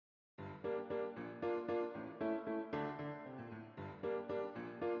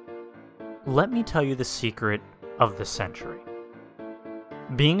Let me tell you the secret of the century.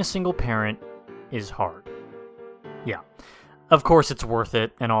 Being a single parent is hard. Yeah, of course it's worth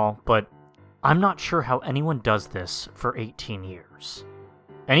it and all, but I'm not sure how anyone does this for 18 years.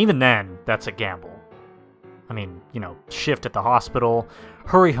 And even then, that's a gamble. I mean, shift at the hospital,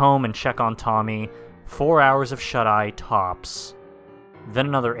 hurry home and check on Tommy, 4 hours of shut-eye tops, then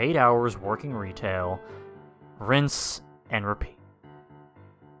another 8 hours working retail, rinse and repeat.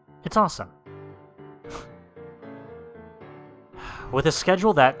 It's awesome. With a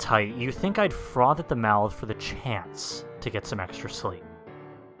schedule that tight, you think I'd froth at the mouth for the chance to get some extra sleep.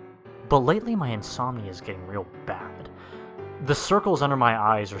 But lately my insomnia is getting real bad. The circles under my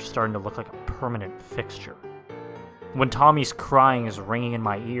eyes are starting to look like a permanent fixture. When Tommy's crying is ringing in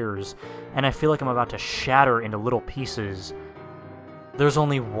my ears, and I feel like I'm about to shatter into little pieces, there's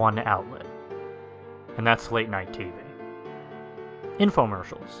only one outlet, and that's late night TV.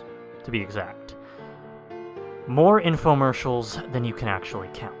 Infomercials, to be exact. More infomercials than you can actually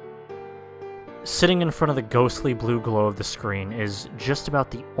count. Sitting in front of the ghostly blue glow of the screen is just about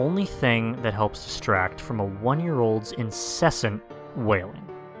the only thing that helps distract from a 1-year-old's incessant wailing.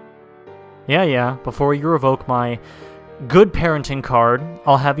 Yeah, before you revoke my good parenting card,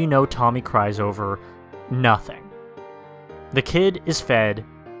 I'll have you know Tommy cries over nothing. The kid is fed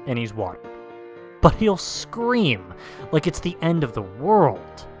and he's watered, but he'll scream like it's the end of the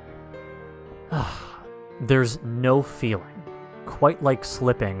world. There's no feeling quite like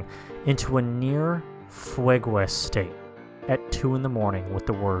slipping into a near fuego state at 2 in the morning with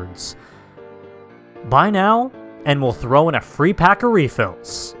the words, "Buy now, and we'll throw in a free pack of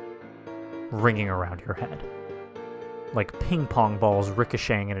refills," ringing around your head, like ping pong balls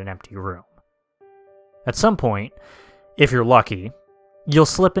ricocheting in an empty room. At some point, if you're lucky, you'll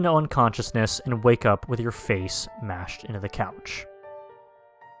slip into unconsciousness and wake up with your face mashed into the couch.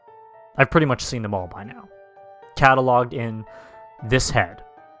 I've pretty much seen them all by now, cataloged in this head.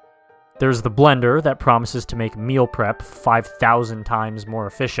 There's the blender that promises to make meal prep 5,000 times more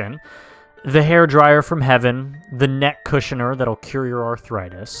efficient, the hairdryer from heaven, the neck cushioner that'll cure your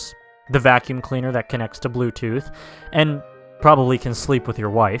arthritis, the vacuum cleaner that connects to Bluetooth, and probably can sleep with your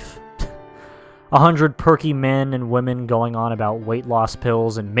wife, 100 perky men and women going on about weight loss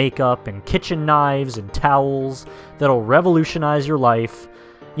pills and makeup and kitchen knives and towels that'll revolutionize your life.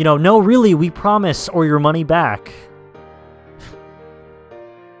 No, really, we promise, or your money back.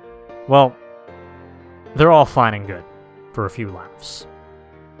 Well, they're all fine and good for a few laughs.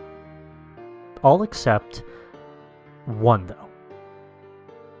 All except one, though.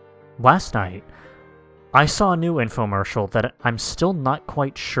 Last night, I saw a new infomercial that I'm still not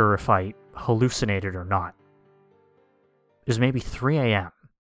quite sure if I hallucinated or not. It was maybe 3 a.m.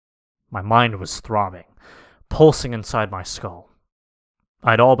 My mind was throbbing, pulsing inside my skull.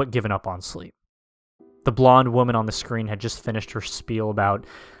 I'd all but given up on sleep. The blonde woman on the screen had just finished her spiel about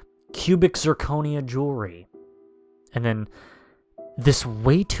cubic zirconia jewelry. And then this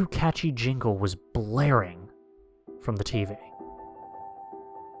way too catchy jingle was blaring from the TV.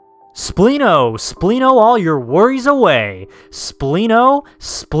 Spleno all your worries away.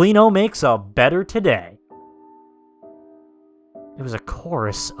 Spleno makes a better today. It was a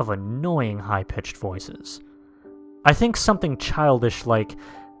chorus of annoying high-pitched voices. I think something childish like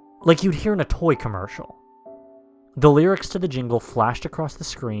you'd hear in a toy commercial. The lyrics to the jingle flashed across the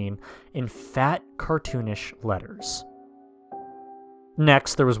screen in fat, cartoonish letters.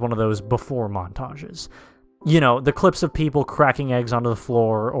 Next, there was one of those before montages. The clips of people cracking eggs onto the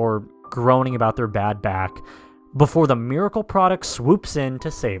floor or groaning about their bad back before the miracle product swoops in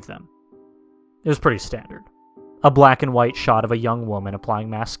to save them. It was pretty standard. A black and white shot of a young woman applying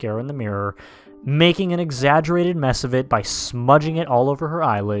mascara in the mirror, making an exaggerated mess of it by smudging it all over her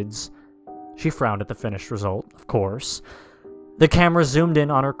eyelids. She frowned at the finished result, of course. The camera zoomed in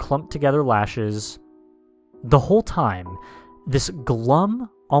on her clumped-together lashes. The whole time, this glum,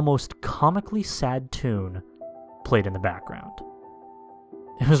 almost comically sad tune played in the background.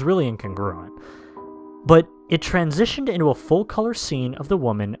 It was really incongruent. But it transitioned into a full-color scene of the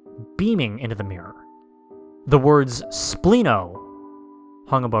woman beaming into the mirror. The words "Spleno"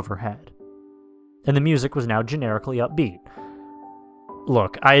 hung above her head, and the music was now generically upbeat.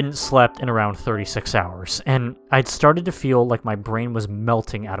 Look, I hadn't slept in around 36 hours, and I'd started to feel like my brain was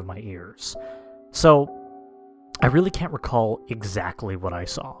melting out of my ears. So, I really can't recall exactly what I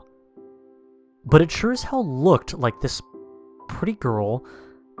saw. But it sure as hell looked like this pretty girl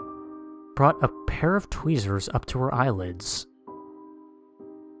brought a pair of tweezers up to her eyelids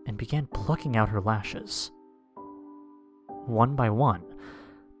and began plucking out her lashes. One by one,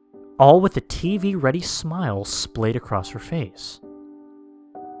 all with a TV-ready smile splayed across her face.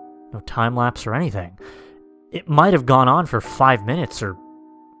 No time lapse or anything. It might have gone on for 5 minutes or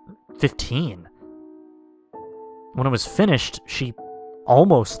 15. When it was finished, she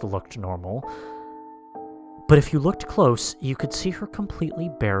almost looked normal. But if you looked close, you could see her completely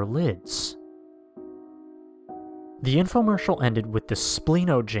bare lids. The infomercial ended with the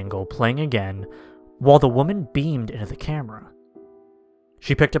Spleeno jingle playing again, while the woman beamed into the camera.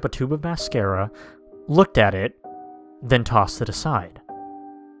 She picked up a tube of mascara, looked at it, then tossed it aside.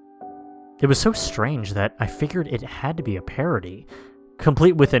 It was so strange that I figured it had to be a parody,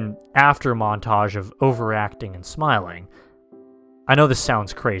 complete with an after montage of overacting and smiling. I know this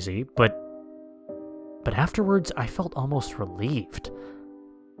sounds crazy, but afterwards I felt almost relieved.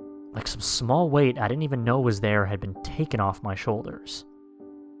 Like some small weight I didn't even know was there had been taken off my shoulders.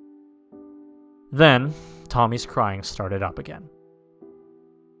 Then, Tommy's crying started up again,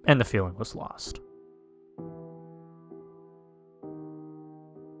 and the feeling was lost.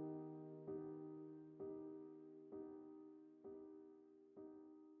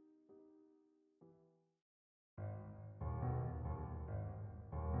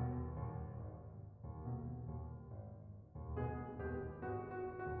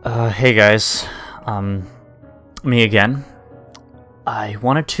 Hey guys, me again. I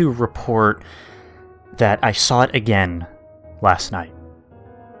wanted to report that I saw it again last night.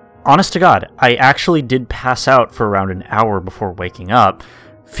 Honest to God, I actually did pass out for around an hour before waking up,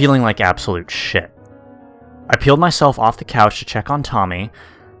 feeling like absolute shit. I peeled myself off the couch to check on Tommy,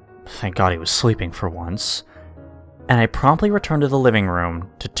 thank God he was sleeping for once, and I promptly returned to the living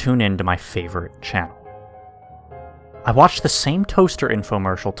room to tune in to my favorite channel. I watched the same toaster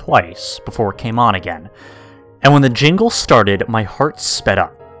infomercial twice before it came on again, and when the jingle started, my heart sped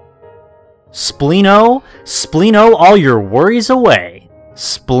up. Spleeno, Spleeno, all your worries away.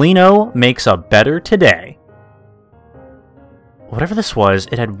 Spleeno makes a better today. Whatever this was,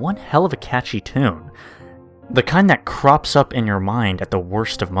 it had one hell of a catchy tune, the kind that crops up in your mind at the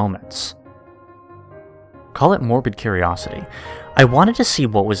worst of moments. Call it morbid curiosity. I wanted to see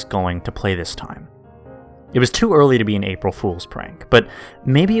what was going to play this time. It was too early to be an April Fool's prank, but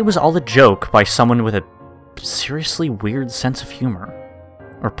maybe it was all a joke by someone with a seriously weird sense of humor,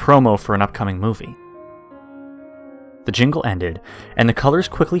 or promo for an upcoming movie. The jingle ended, and the colors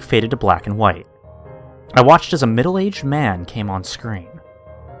quickly faded to black and white. I watched as a middle-aged man came on screen.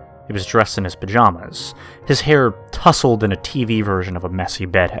 He was dressed in his pajamas, his hair tousled in a TV version of a messy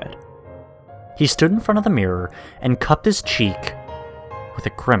bedhead. He stood in front of the mirror and cupped his cheek with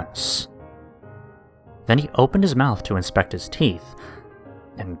a grimace. Then he opened his mouth to inspect his teeth,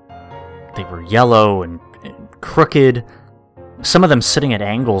 and they were yellow and crooked, some of them sitting at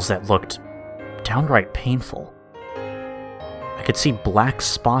angles that looked downright painful. I could see black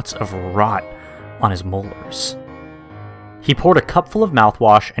spots of rot on his molars. He poured a cupful of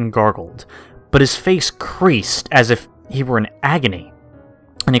mouthwash and gargled, but his face creased as if he were in agony,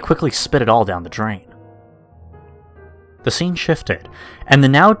 and he quickly spit it all down the drain. The scene shifted, and the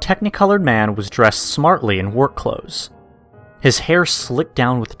now technicolored man was dressed smartly in work clothes. His hair slicked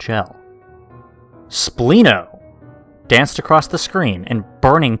down with gel. Spleeno danced across the screen in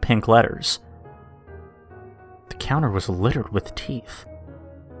burning pink letters. The counter was littered with teeth.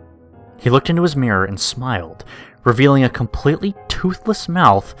 He looked into his mirror and smiled, revealing a completely toothless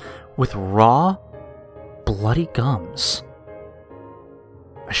mouth with raw, bloody gums.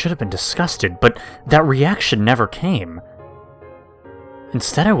 I should have been disgusted, but that reaction never came.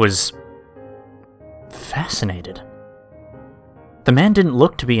 Instead, I was fascinated. The man didn't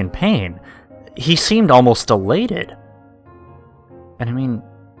look to be in pain. He seemed almost elated. And I mean,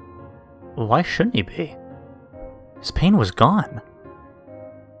 why shouldn't he be? His pain was gone.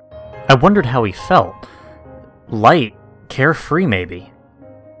 I wondered how he felt. Light, carefree maybe.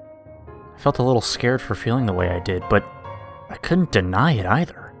 I felt a little scared for feeling the way I did, but I couldn't deny it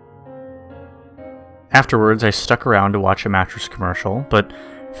either. Afterwards, I stuck around to watch a mattress commercial, but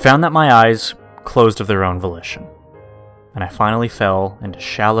found that my eyes closed of their own volition, and I finally fell into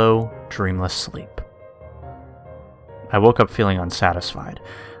shallow, dreamless sleep. I woke up feeling unsatisfied,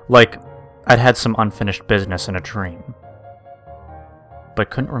 like I'd had some unfinished business in a dream, but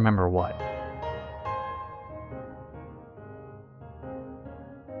couldn't remember what.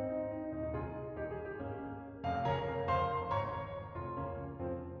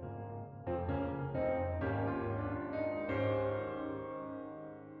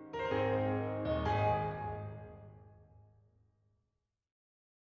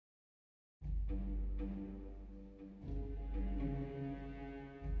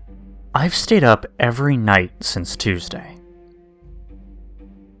 I've stayed up every night since Tuesday,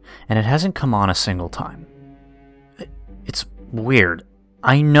 and it hasn't come on a single time. It's weird.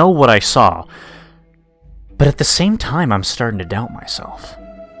 I know what I saw, but at the same time, I'm starting to doubt myself.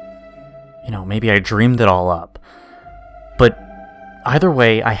 Maybe I dreamed it all up. But either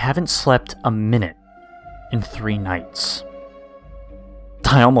way, I haven't slept a minute in 3 nights.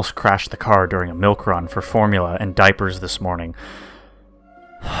 I almost crashed the car during a milk run for formula and diapers this morning.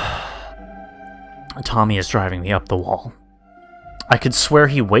 Tommy is driving me up the wall. I could swear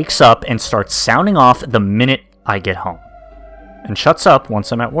he wakes up and starts sounding off the minute I get home, and shuts up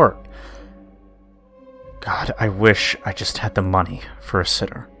once I'm at work. God, I wish I just had the money for a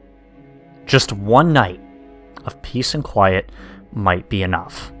sitter. Just one night of peace and quiet might be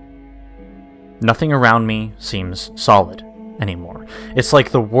enough. Nothing around me seems solid anymore. It's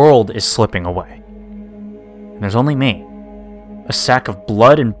like the world is slipping away. And there's only me. A sack of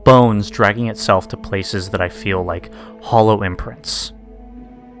blood and bones dragging itself to places that I feel like hollow imprints.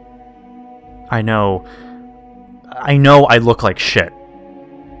 I know I look like shit.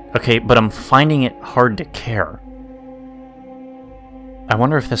 Okay, but I'm finding it hard to care. I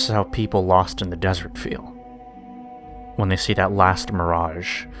wonder if this is how people lost in the desert feel when they see that last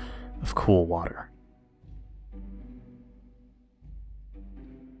mirage of cool water.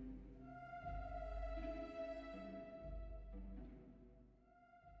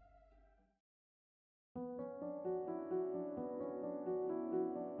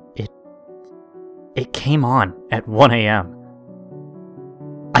 It came on at 1 a.m.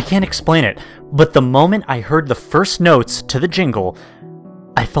 I can't explain it, but the moment I heard the first notes to the jingle,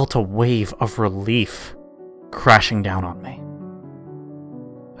 I felt a wave of relief crashing down on me.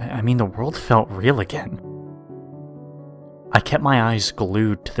 I mean, the world felt real again. I kept my eyes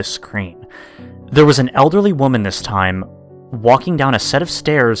glued to the screen. There was an elderly woman this time, walking down a set of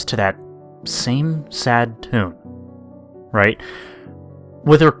stairs to that same sad tune, right?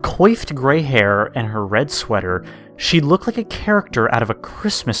 With her coiffed gray hair and her red sweater, she looked like a character out of a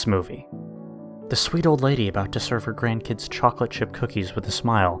Christmas movie. The sweet old lady about to serve her grandkids chocolate chip cookies with a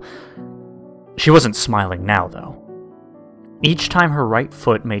smile. She wasn't smiling now, though. Each time her right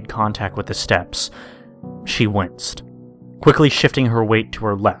foot made contact with the steps, she winced, quickly shifting her weight to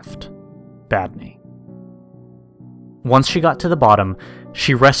her left. Bad knee. Once she got to the bottom,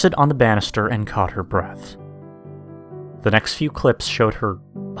 she rested on the banister and caught her breath. The next few clips showed her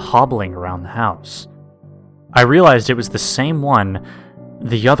hobbling around the house. I realized it was the same one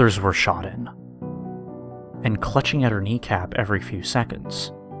the others were shot in, and clutching at her kneecap every few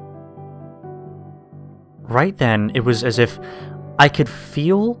seconds. Right then, it was as if I could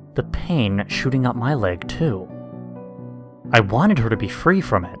feel the pain shooting up my leg, too. I wanted her to be free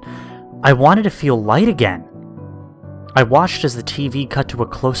from it. I wanted to feel light again. I watched as the TV cut to a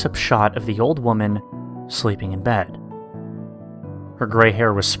close-up shot of the old woman sleeping in bed. Her gray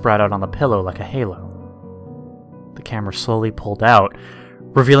hair was spread out on the pillow like a halo. The camera slowly pulled out,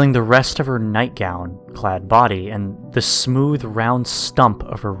 revealing the rest of her nightgown-clad body and the smooth, round stump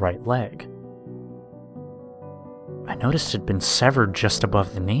of her right leg. I noticed it had been severed just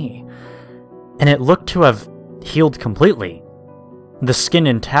above the knee, and it looked to have healed completely, the skin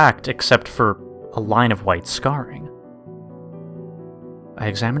intact except for a line of white scarring. I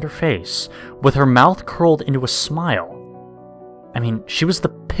examined her face, with her mouth curled into a smile. I mean, she was the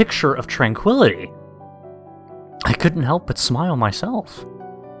picture of tranquility. I couldn't help but smile myself.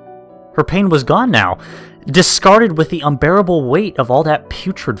 Her pain was gone now, discarded with the unbearable weight of all that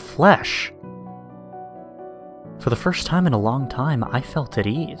putrid flesh. For the first time in a long time, I felt at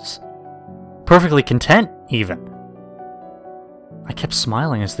ease. Perfectly content, even. I kept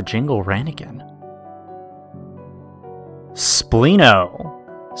smiling as the jingle ran again. Spleeno.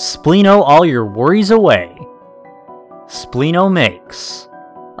 Spleeno all your worries away. Spleeno makes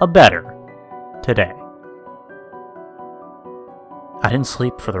a better today. I didn't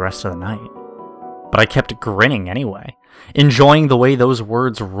sleep for the rest of the night, but I kept grinning anyway, enjoying the way those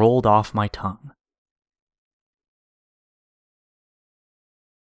words rolled off my tongue.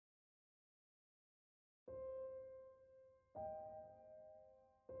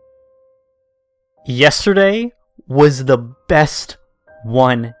 Yesterday was the best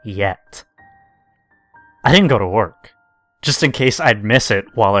one yet. I didn't go to work, just in case I'd miss it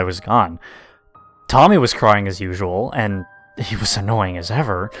while I was gone. Tommy was crying as usual, and he was annoying as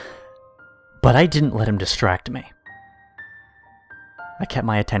ever, but I didn't let him distract me. I kept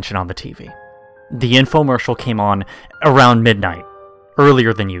my attention on the TV. The infomercial came on around midnight,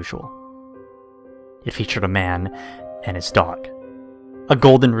 earlier than usual. It featured a man and his dog, a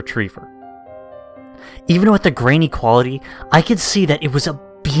golden retriever. Even with the grainy quality, I could see that it was a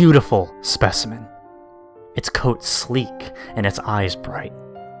beautiful specimen. Its coat sleek and its eyes bright.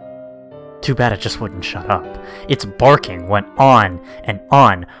 Too bad it just wouldn't shut up. Its barking went on and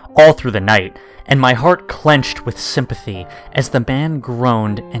on all through the night, and my heart clenched with sympathy as the man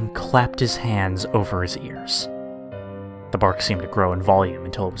groaned and clapped his hands over his ears. The bark seemed to grow in volume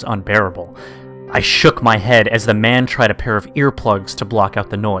until it was unbearable. I shook my head as the man tried a pair of earplugs to block out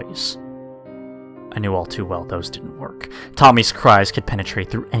the noise. I knew all too well those didn't work. Tommy's cries could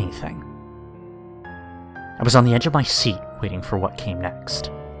penetrate through anything. I was on the edge of my seat, waiting for what came next.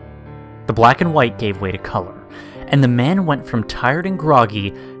 The black and white gave way to color, and the man went from tired and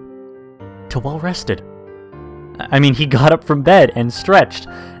groggy to well-rested. I mean, he got up from bed and stretched,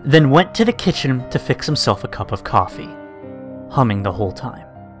 then went to the kitchen to fix himself a cup of coffee, humming the whole time.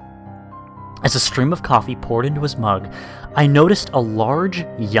 As a stream of coffee poured into his mug, I noticed a large,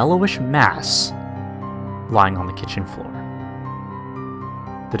 yellowish mass lying on the kitchen floor.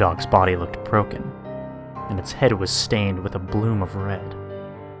 The dog's body looked broken, and its head was stained with a bloom of red.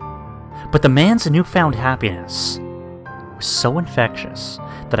 But the man's newfound happiness was so infectious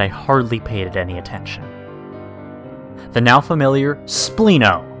that I hardly paid it any attention. The now familiar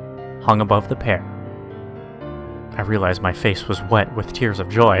Spleeno hung above the pair. I realized my face was wet with tears of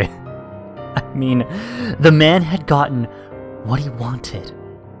joy. I mean, the man had gotten what he wanted.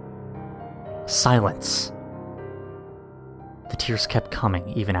 Silence. The tears kept coming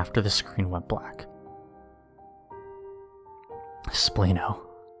even after the screen went black. Spleeno.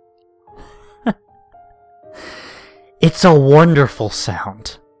 It's a wonderful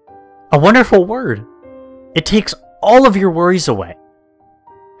sound. A wonderful word. It takes all of your worries away.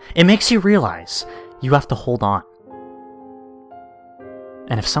 It makes you realize you have to hold on.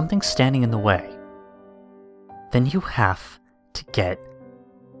 And if something's standing in the way, then you have to get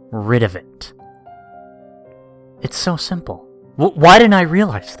rid of it. It's so simple. Why didn't I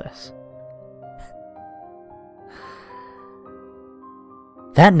realize this?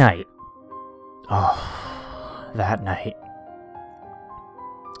 That night, that night,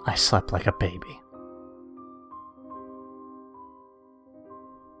 I slept like a baby.